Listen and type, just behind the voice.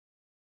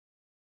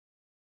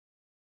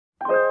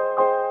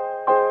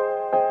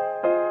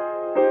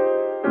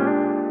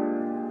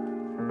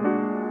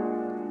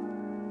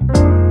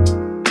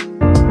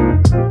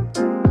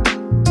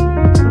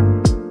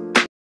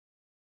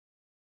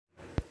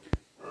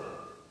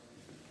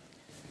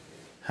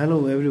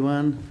Hello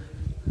everyone.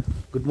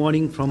 Good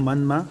morning from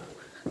Manma.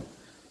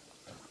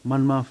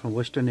 Manma from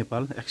Western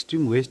Nepal,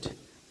 extreme west.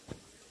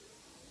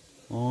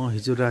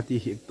 हिजो राति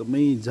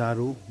एकदमै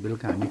जाडो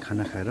बेलुका हामी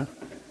खाना खाएर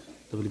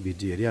तपाईले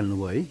भिडियो हेरिहाल्नु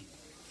भयो है।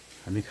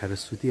 हामी खाएर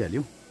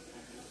सुतिहाल्यौं।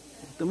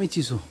 एकदमै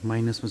चिसो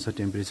माइनसमा छ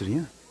टेम्परेचर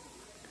यहाँ।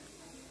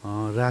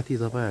 राति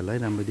तपाईहरुलाई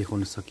राम्रो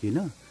देखाउन सकिएन।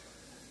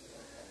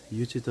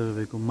 यो चाहिँ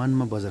तपाईको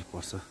मनमा बजार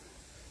पर्छ।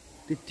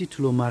 त्यति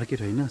ठुलो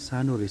मार्केट हैन,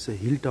 सानो रहेछ,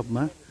 हिल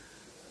टपमा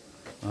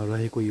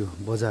रहेको यो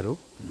बजार हो।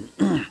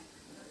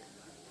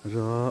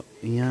 र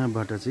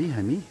यहाँबाट चाहिँ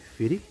हामी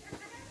फेरि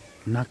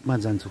नाकमा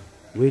जान्छौं,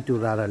 वे टु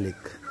रारा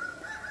लेक।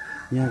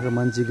 यहाँका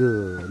मान्छेको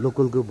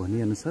लोकलको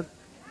भनि अनुसार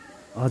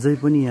अझै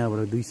पनि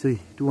यहाँबाट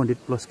 200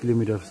 प्लस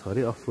किलोमिटर छ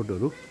अरे अफ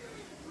रोडहरु।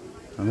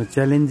 हामी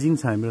च्यालेन्जिङ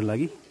छ हाम्रो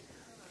लागि,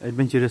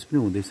 एडभेन्चरस पनि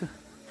हुँदैछ।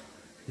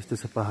 यस्तो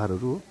छ पहाडहरु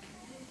हो।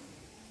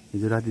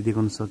 हिजो राति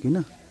देखाउन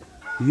सकिन।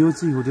 यो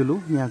चाहिँ होटल हो।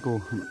 यहाँको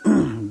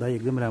दाइ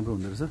एकदम राम्रो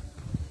हुँदो रहेछ।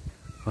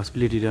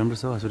 हस्पिटलिटी राम्रो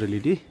छ,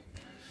 हस्पिटलिटी।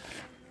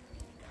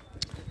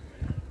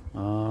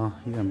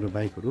 यो हाम्रो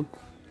बाइकहरु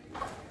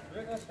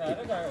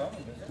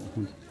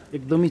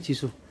एकदमै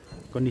चिसो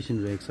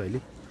कन्डिसन रहेको छ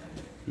अहिले।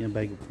 यहाँ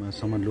बाइकमा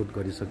सामान लोड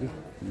गरिसके।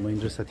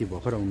 महेन्द्र साथी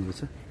भर्खर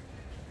आउनुहुन्छ।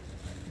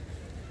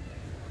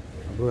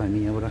 अब हामी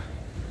यहाँबाट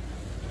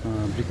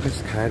ब्रेकफास्ट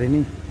खाएर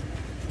नै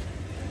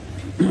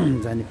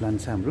जाने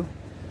प्लान छ हाम्रो।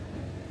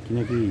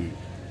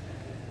 किनकि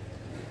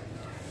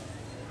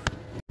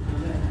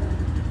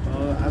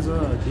आज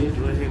डेट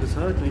रहेको छ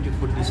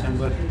 24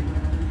 डिसेम्बर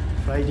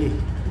फ्राइडे।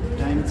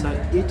 टाइम छ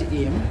 8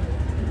 AM।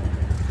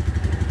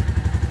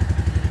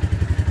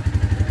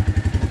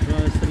 र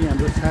यसरी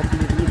हाम्रो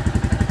साथीले पनि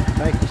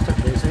बाइक स्टार्ट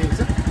भइसकेको छ।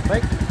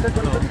 बाइक स्टार्ट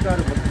गर्नु पनि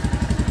गाह्रो भयो।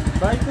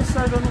 बाइक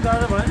स्टार्ट गर्नु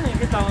गाह्रो भएन,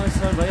 एकै तालमा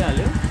स्टार्ट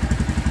भइहाल्यो।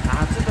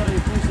 हात चाहिँ तर यो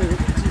पुसेको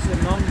कि चिसो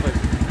नम भयो।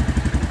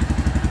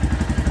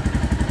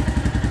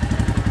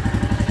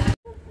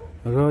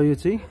 र यो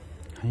चाहिँ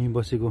हामी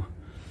बसेको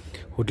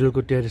होटलको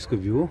टेरेसको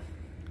भ्यू हो।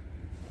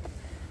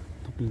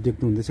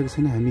 देख्नु हुँदैछ कि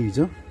छैन? हामी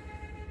हिजो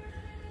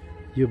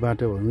यो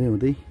बाटो हुँदै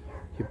हुँदै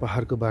यो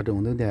पहाडको बाटो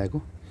हुँदै हुँदै आएको।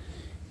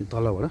 यो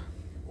तलबाट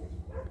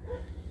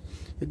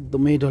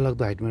एकदमै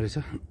डरलाग्दो हाइटमा रहेछ।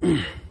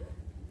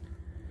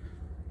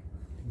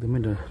 एकदमै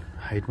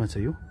हाइटमा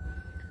छ यो।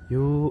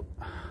 यो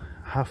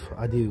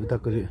हाफ आदि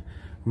उताको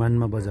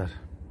मानमा बजार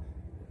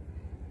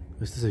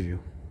यस्तो छ भ्यू।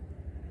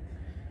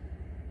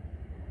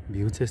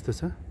 भ्यू चाहिँ यस्तो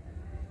छ।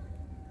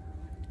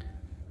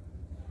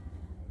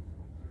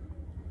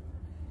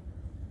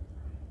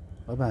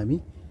 अब हामी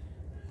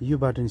यो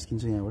बाटो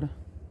निस्किन्छौँ यहाँबाट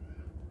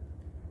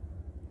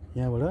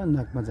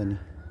नाकमा जाने।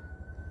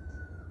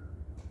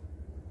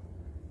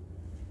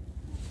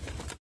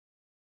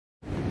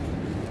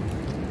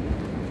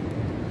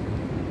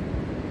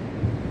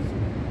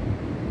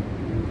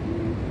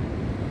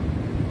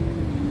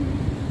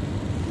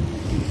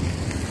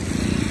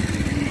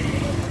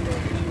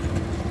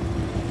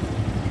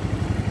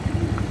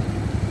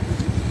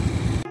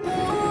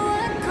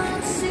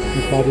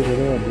 पारिबाट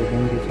हाम्रो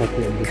गाउँको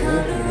साथीहरूले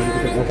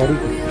अगाडि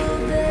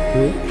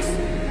थियो।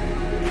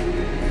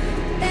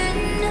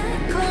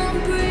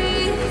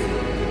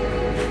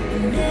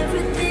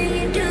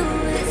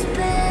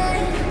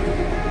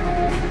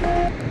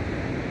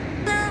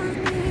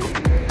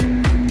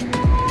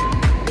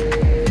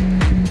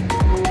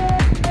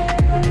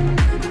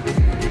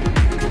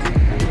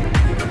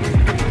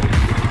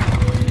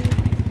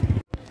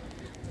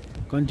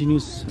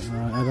 कन्टिन्युस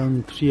अराउन्ड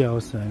 3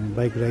 आवर्स हामी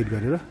बाइक राइड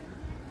गरेर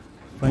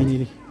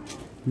फाइनली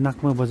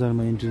नाकमा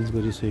बजारमा एन्ट्रेन्स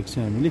गरिसकेको छ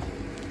हामीले।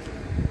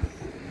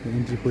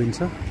 एन्ट्री पोइन्ट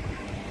छ।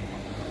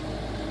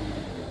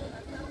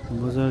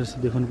 बजार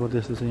देखाउनु पर्दा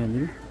यस्तो छ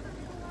यहाँनिर।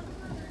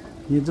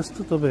 यहाँ जस्तो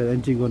तपाईँहरू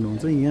एन्ट्री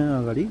गर्नुहुन्छ यहाँ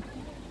अगाडि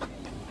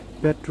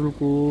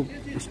पेट्रोलको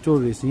स्टोर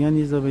रहेछ।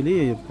 यहाँनिर तपाईँले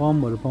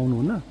पम्पहरू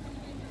पाउनुहुन्न।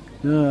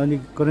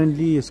 अलिक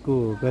करेन्टली यसको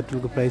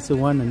पेट्रोलको प्राइस चाहिँ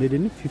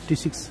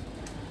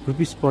 156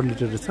 रुपिस पर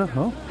लिटर छ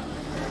हो।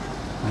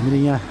 हामीले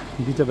यहाँ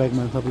दुईवटा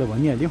बाइकमा तपाईँलाई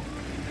भनिहाल्यौँ,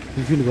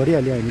 रिफिल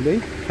गरिहाल्यो हामीले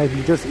 5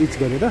 लिटर्स इच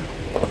गरेर।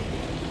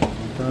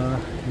 अन्त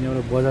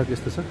यहाँबाट बजार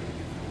त्यस्तो छ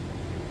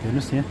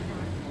हेर्नुहोस्। यहाँ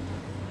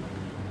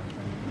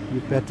यो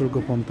पेट्रोलको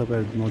पम्प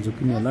तपाईँहरू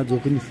नझुक्किनु होला, जो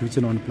पनि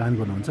फ्युचरमा आउने प्लान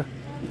गर्नुहुन्छ।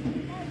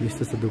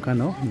 यस्तो छ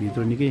दोकान हो।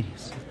 भित्र निकै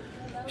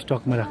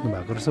स्टकमा राख्नु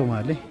भएको रहेछ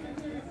उहाँहरूले।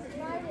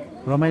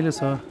 रमाइलो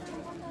छ,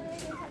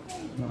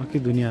 अर्कै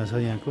दुनियाँ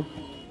छ यहाँको।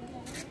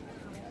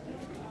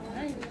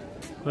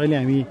 अहिले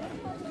हामी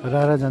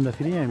रारा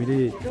जाँदाखेरि हामीले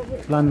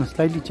प्लान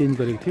स्लाइटली चेन्ज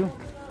गरेको थियौँ।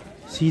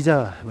 सिजा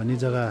भन्ने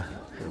जग्गा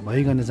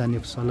भइकन जाने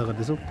सल्लाह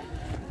गर्दैछौँ।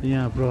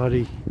 यहाँ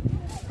प्रहरी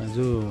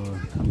जो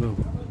हाम्रो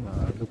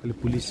लोकल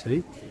पुलिस है,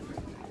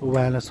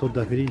 उहाँलाई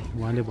सोद्धाखेरि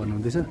उहाँले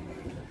भन्नुहुँदैछ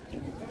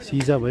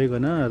सिजा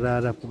भइकन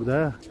रारा पुग्दा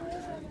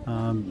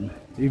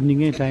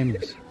इभिनिङै टाइम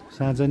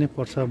साँझ नै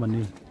पर्छ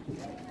भन्ने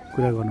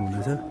कुरा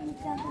गर्नुहुँदैछ।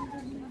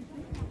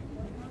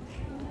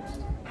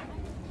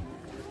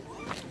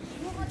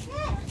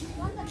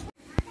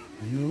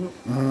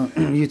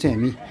 यो चाहिँ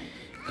हामी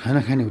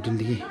खाना खाने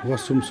होटलदेखि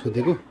वासरुम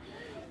सोधेको।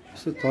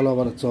 यसो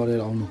तलबाट चढेर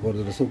आउनु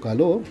पर्दो रहेछ,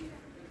 उकालो हो।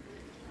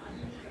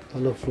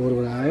 तल्लो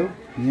फ्लोरबाट आयो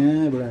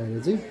यहाँबाट आएर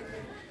चाहिँ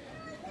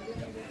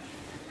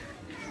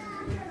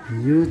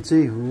यो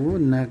चाहिँ हो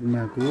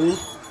नागमाको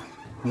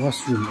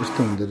वासरुम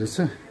यस्तो हुँदो रहेछ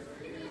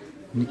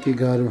निकै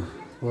गाह्रो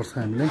पर्छ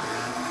हामीलाई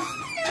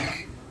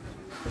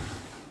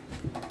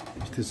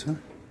यस्तो छ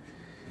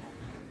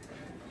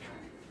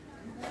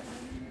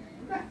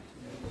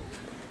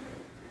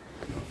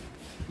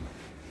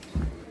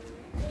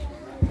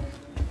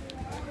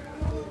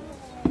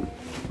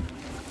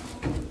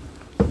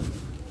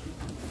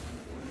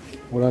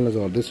ओह्रालो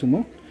झर्दैछु म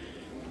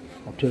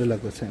अप्ठ्यारो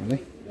लाग्दैछ हामीलाई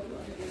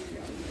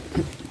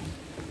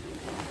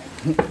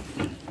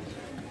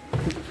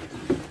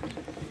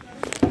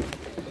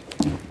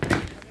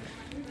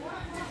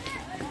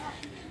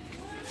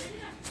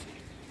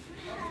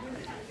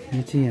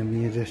यो चाहिँ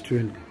हामी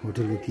रेस्टुरेन्ट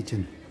होटलको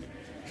किचन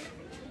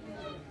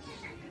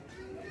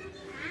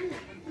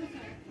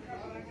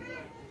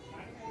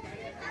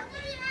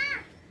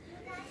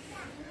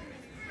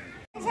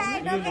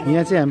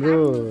यहाँ चाहिँ हाम्रो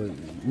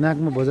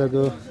नागमा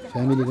बजारको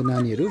फ्यामिलीको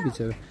नानीहरू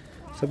बिचरा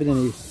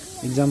सबैजना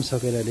इक्जाम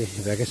सकेर अहिले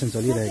भ्याकेसन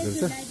चलिरहेको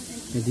छ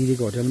यहाँ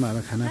दिदीको होटलमा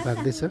हाम्रो खाना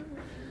पाक्दैछ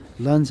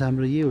लन्च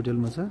हाम्रो यही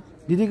होटलमा छ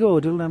दिदीको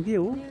होटलको नाम के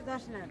हो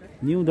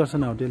न्यू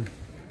दर्शन होटल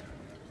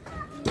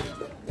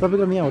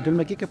तपाईँको यहाँ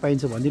होटलमा के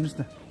पाइन्छ भनिदिनुहोस्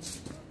न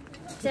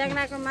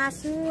च्याङ्राको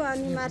मासु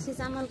अनि मार्सी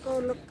चामलको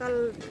लोकल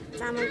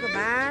चामलको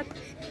भात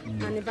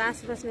अनि बास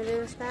बस्ने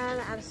व्यवस्था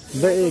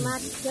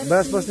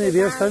बास बस्ने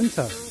व्यवस्था पनि छ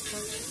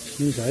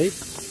मिल्छ है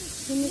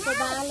सिमीको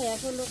दाल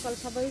हेर्को लोकल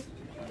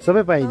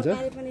सबै पाइन्छ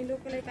पनि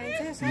लोकलै पाइन्छ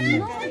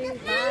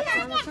भात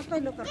चामल सबै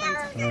लोकल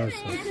पाइन्छ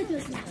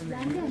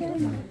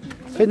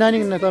खै नानी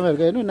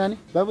तपाईँहरूको हेर्नु नानी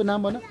बाबु नाम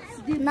भन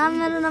नाम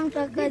मेरो नाम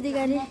टक्क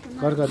अधिकारी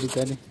कर्क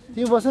अधिकारी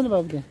त्यो बस्छ नि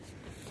बाबु त्यहाँ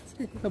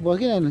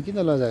बसिरहेन किन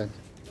लजाएको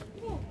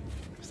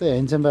यस्तो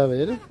हेन्सम बाबा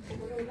हेर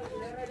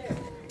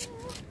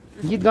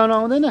गीत गाउनु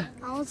आउँदैन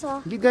आउँछ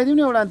गीत गाइदिउँ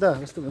नि एउटा अन्त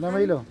कस्तो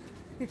रमाइलो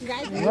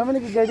रमाइलो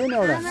गीत गाइदिउँ नि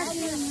एउटा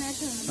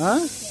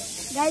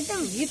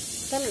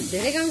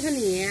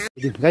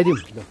गाइदिउँ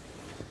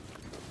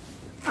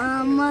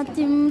आमा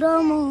तिम्रो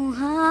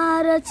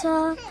मुहार छ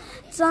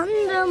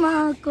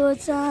चन्द्रमाको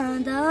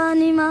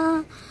चाँदनीमा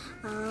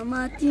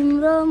आमा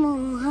तिम्रो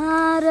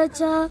मुहार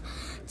छ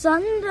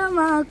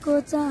चन्द्रमाको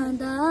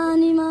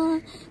चाँदनीमा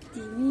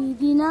तिमी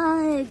बिना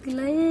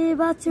एक्लै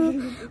बाँच्छु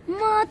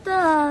म त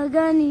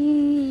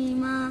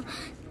अगनीमा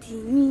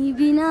तिमी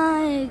बिना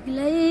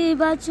एक्लै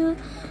बाँच्छु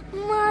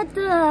म त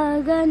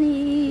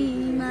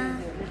अगनीमा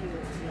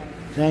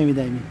दामी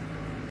दामी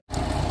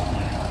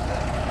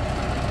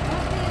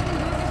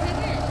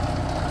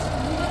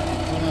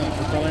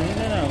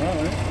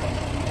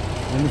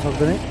हेर्नु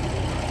सक्दैन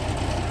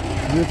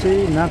यो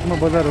चाहिँ नागमा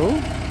बजार हो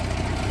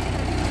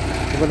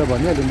तपाईँलाई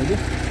भनिहालेँ मैले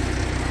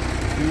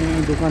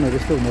दोकानहरू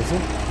यस्तो हुँदछ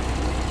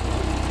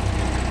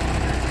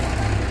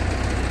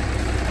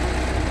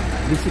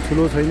बेसी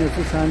ठुलो छैन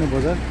यस्तो सानो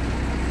बजार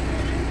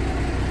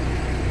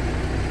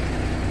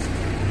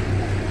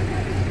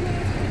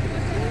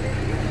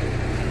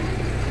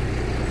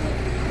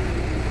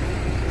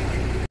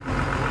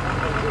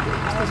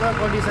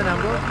कन्डिसन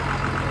हाम्रो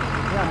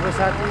यहाँ हाम्रो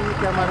साथी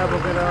क्यामेरा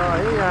बोकेर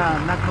है यहाँ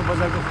नाग्नु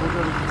बजारको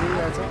फोटोहरू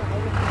खिचिरहेको छ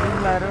क्रिम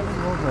लाएर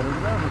नोटहरू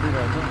पुरा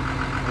उठिरहेको छ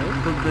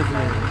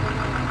है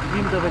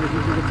क्रिम तपाईँले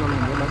डुप्लिकेट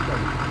चलाउनु होला नि त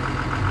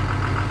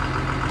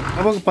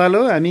अबको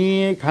पालो हामी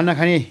खाना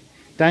खाने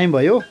टाइम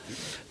भयो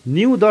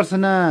न्यू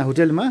दर्शना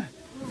होटेलमा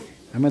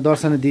हाम्रो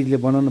दर्शना दिदीले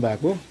बनाउनु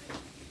भएको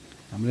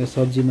हाम्रो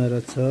सब्जीमा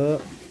रहेछ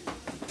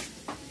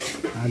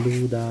आलु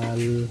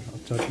दाल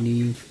चटनी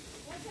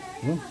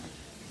हो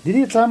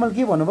दिदी चामल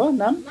के भन्नुभयो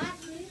नाम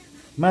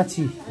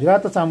माछी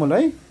रातो चामल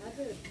है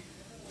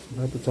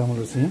रातो चामल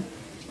रहेछ यहाँ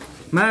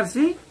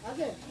मार्सी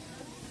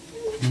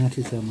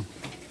माछी चामल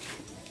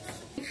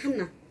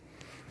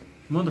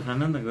म त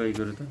खाना त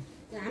गएको त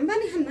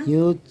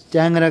यो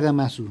च्याङ्राका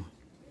मासु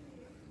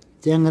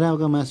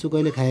च्याङ्राका मासु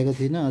कहिले खाएको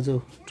थिइनँ अझ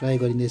ट्राई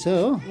गरिँदैछ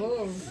हो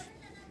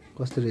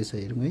कस्तो रहेछ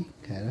हेरौँ है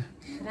खाएर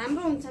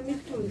राम्रो हुन्छ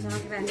मिठो हुन्छ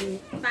अग्रानी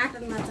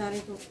पाटनमा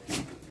चरेको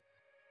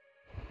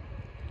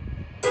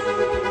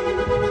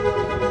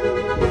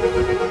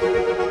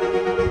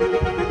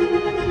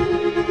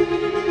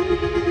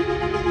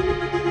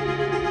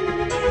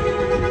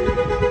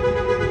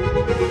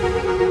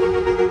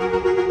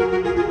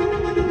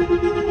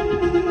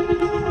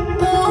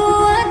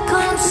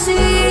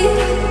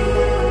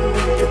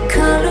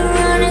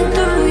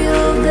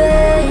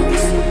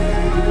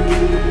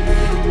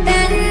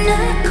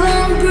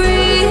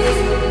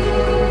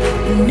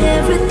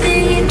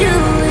Everything you do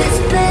is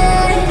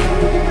bad.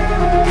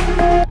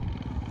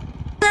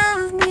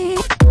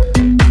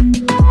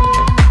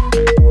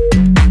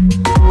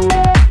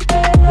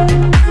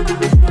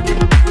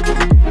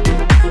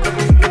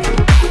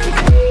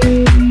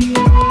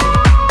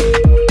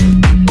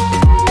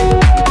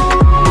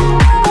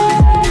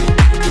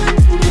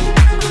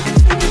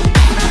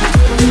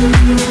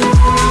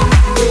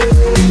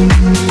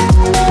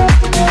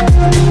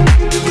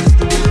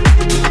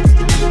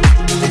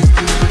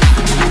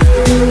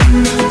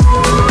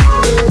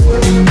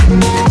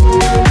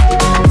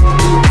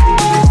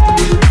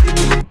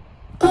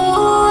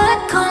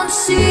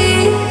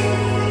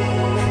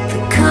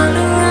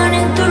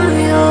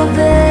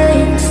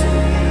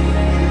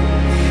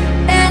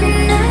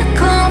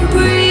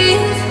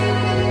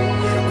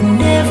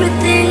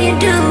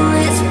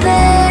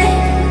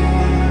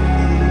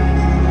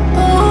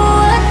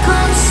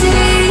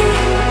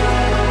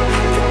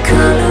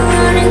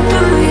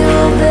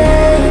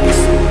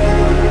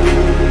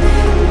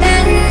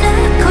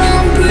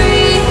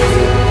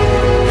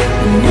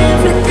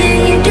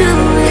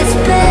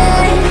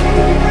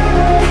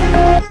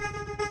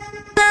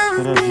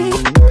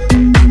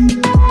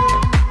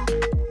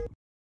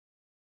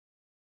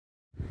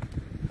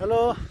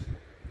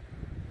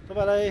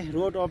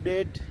 Road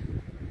update.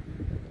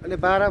 अहिले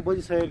 12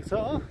 बजिसकेको छ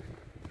हो।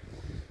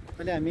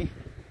 अहिले हामी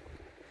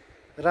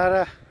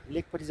रारा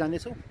लेकपट्टि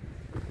जाँदैछौँ।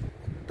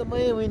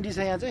 एकदमै विन्डी छ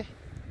यहाँ चाहिँ।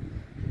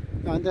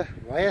 अन्त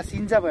भया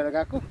सिन्जा भएर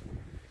गएको।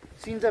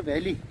 सिन्जा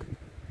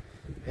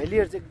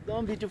भ्यालीहरू चाहिँ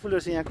एकदम ब्युटिफुल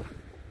रहेछ यहाँको।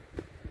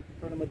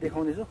 तपाईँलाई म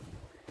देखाउँदैछु।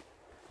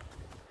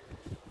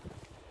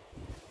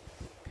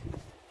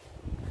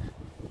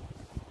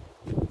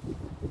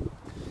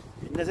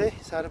 हिँड्न चाहिँ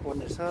साह्रो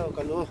पर्ने रहेछ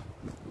उकालो।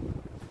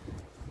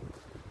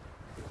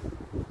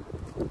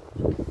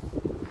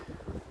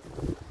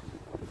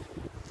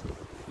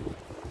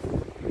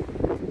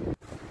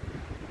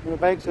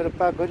 बाइक छोएर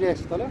पार्क गरिरहेको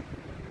छु तल।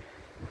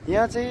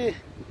 यहाँ चाहिँ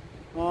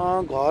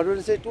घरहरू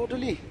चाहिँ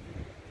टोटली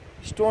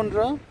स्टोन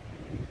र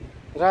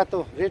रातो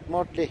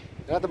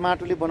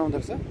माटोले बनाउँदो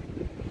रहेछ।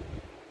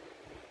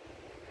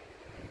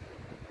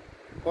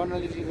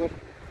 कर्णाली रिभर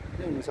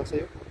नै हुनसक्छ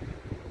यो।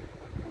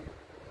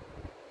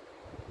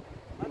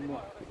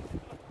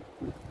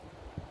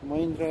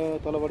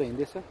 महेन्द्र तलबाट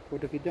हिँड्दैछ,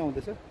 फोटो खिच्दै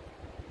आउँदैछ।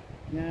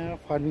 यहाँ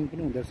फार्मिङ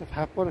पनि हुँदो रहेछ।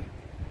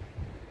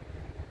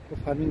 फापरको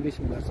फार्मिङ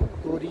बेसी हुँदो रहेछ।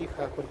 तोरी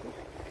फापरको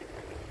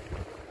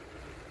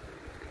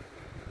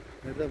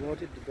हेर्दा बहुत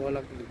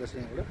डरलाग्दो देख्दछ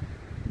यहाँबाट।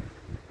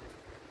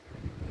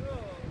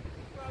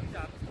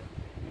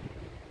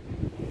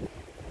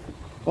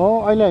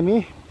 अहिले हामी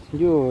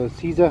यो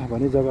सिजा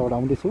भन्ने जग्गाबाट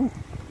आउँदैछौँ।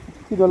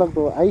 यति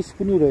डरलाग्दो आइस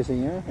पनि रहेछ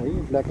यहाँ है,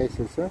 ब्ल्याक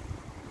आइसहरू छ।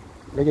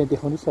 यहाँ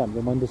देखाउँदैछ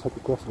हामीले महेन्द्र साथी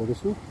क्रस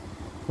गर्दैछु।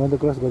 मैले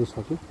त क्रस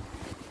गरिसकेँ।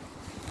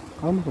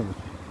 आउनु पर्ने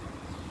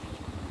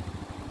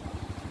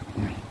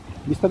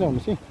बिस्तारै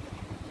आउनुहोस् है।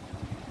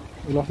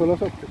 Loss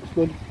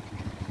slowly.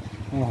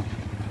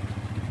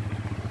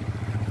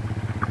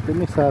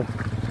 एकदमै साह्रो,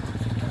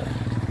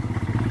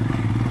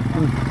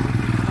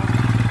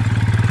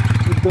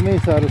 एकदमै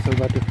साह्रो छ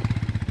बाटो।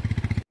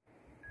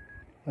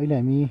 अहिले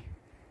हामी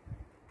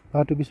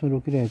बाटो बिचमा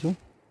रोकिरहेको छौँ।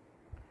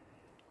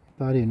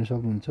 पारि हेर्नु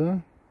सक्नुहुन्छ।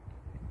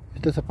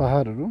 यता छ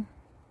पहाडहरू,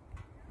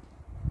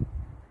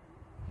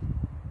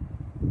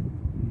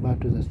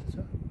 बाटो जस्तो छ।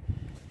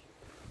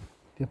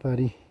 त्यो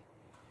पारि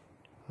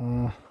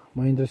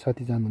महेन्द्र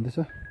साथी जानुहुँदैछ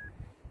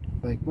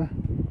बाइकमा।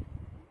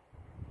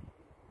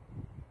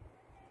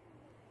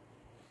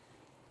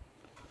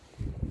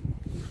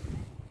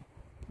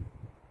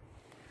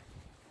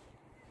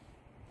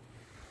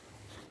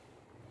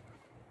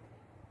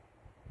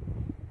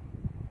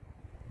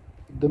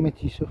 एकदमै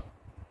चिसो।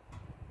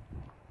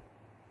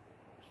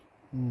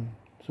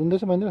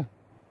 सुन्दैछ महेन्द्र?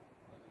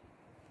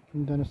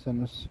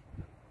 जानुहोस्।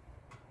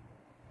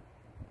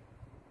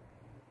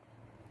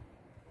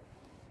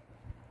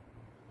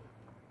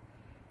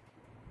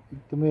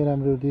 एकदमै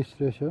राम्रो दृश्य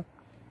रहेछ।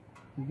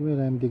 एकदमै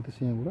राम्रो देख्दैछ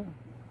यहाँबाट।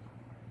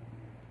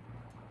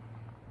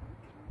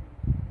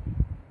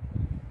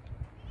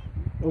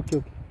 ओके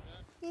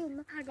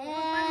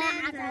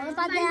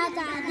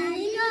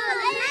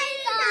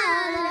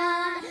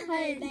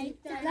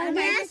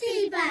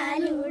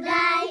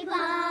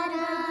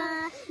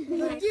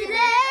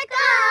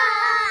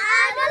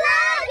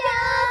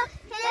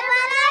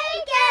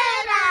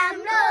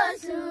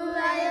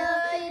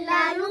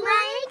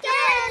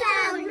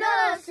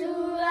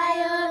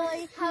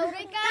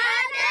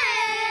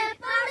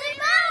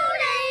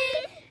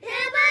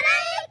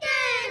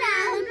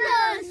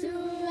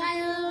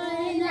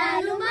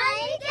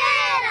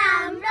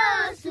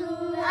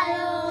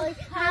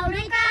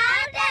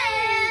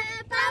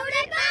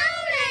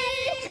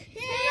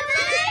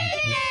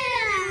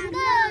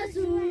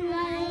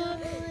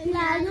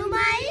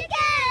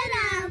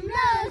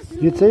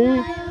यो चाहिँ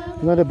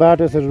उनीहरूले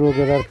बाटोहरू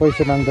रोकेर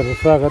पैसा माग्दा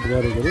स्वागत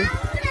गरेको अरे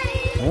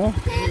हो।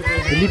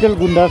 लिटल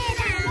गुन्डास,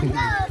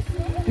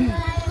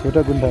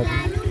 छोटा गुन्डाहरू।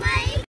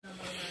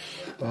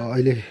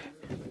 अहिले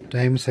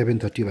टाइम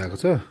 7:30 भएको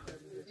छ।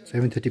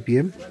 7:30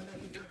 PM।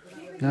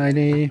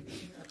 अहिले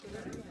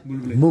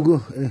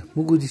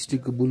मुगु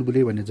डिस्ट्रिक्टको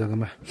बुलबुले भन्ने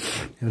जग्गामा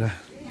एउटा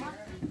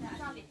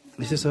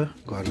यसो छ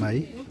घरमा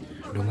है,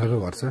 ढुङ्गाको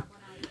घर छ।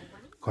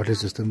 कटेज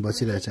जस्तो पनि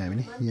बसिरहेछ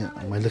हामी।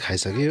 यहाँ मैले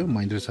खाइसकेँ हो।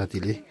 महेन्द्र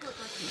साथीले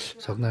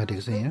सक्न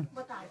आँटेको छ। यहाँ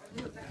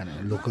खाना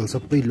लोकल,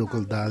 सबै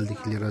लोकल,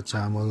 दालदेखि लिएर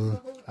चामल,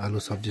 आलु,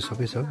 सब्जी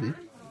सबै छ है।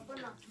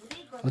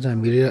 अझ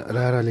हामी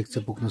रारा लेक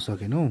चाहिँ पुग्न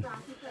सकेनौँ।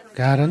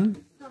 कारण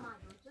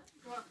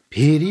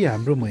फेरि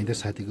हाम्रो महेन्द्र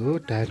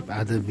साथीको टायर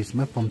आधा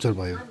बिचमा पम्चर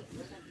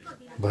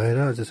भएर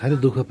अझ साह्रै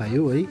दुःख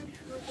पायो है।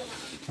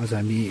 अझ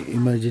हामी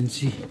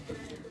इमर्जेन्सी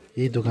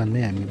यही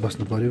दोकानमै हामी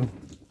बस्नु पर्यो।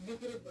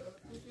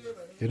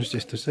 हेर्नुहोस्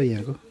यस्तो छ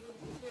यहाँको।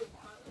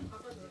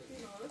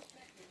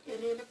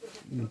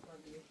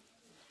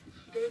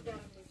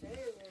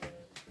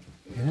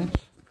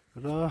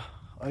 र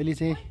अहिले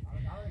चाहिँ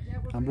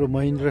हाम्रो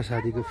महेन्द्र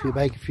साथीको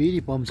बाइक फेरि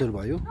पम्चर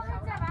भयो।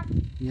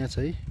 यहाँ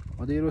छ है,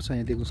 अँध्यारो छ।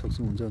 यहाँ देख्न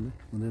सक्नुहुन्छ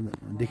हुँदैन,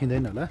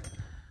 देखिँदैन होला।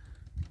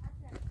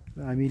 र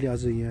हामीले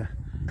अझ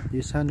यहाँ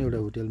यो सानो एउटा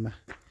होटेलमा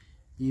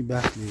यहीँ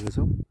बास लिएको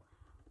छौँ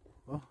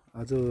हो।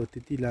 आज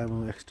त्यति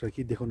लामो एक्स्ट्रा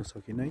के देखाउन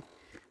सकेन है।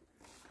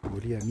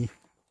 भोलि हामी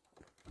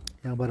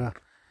यहाँबाट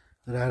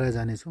रारा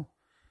जानेछौँ।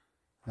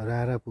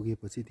 रारा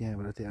पुगेपछि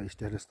त्यहाँबाट चाहिँ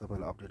स्ट्याटस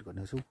तपाईँलाई अपडेट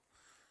गर्नेछौँ।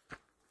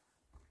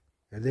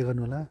 हेर्दै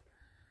गर्नु होला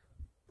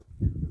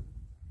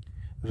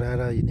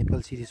र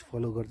नेपाल सिरिज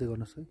फलो गर्दै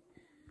गर्नुहोस् है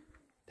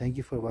thank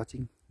you for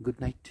watching good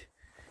night